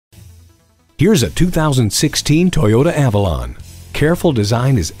Here's a 2016 Toyota Avalon. Careful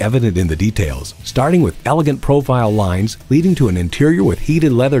design is evident in the details, starting with elegant profile lines leading to an interior with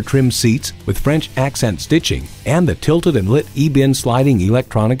heated leather trim seats with French accent stitching and the tilted and lit e-bin sliding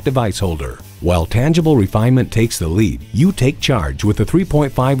electronic device holder. While tangible refinement takes the lead, you take charge with the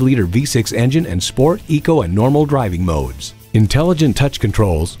 3.5-liter V6 engine and sport, eco, and normal driving modes. Intelligent touch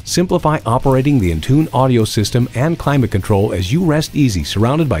controls simplify operating the Entune audio system and climate control as you rest easy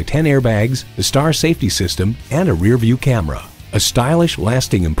surrounded by 10 airbags, the Star safety system, and a rear-view camera. A stylish,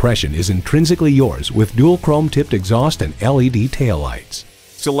 lasting impression is intrinsically yours with dual chrome-tipped exhaust and LED taillights.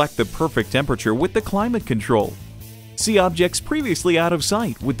 Select the perfect temperature with the climate control. See objects previously out of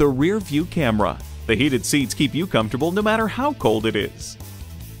sight with the rear-view camera. The heated seats keep you comfortable no matter how cold it is.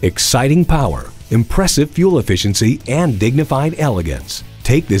 Exciting power, impressive fuel efficiency, and dignified elegance.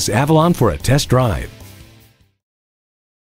 Take this Avalon for a test drive.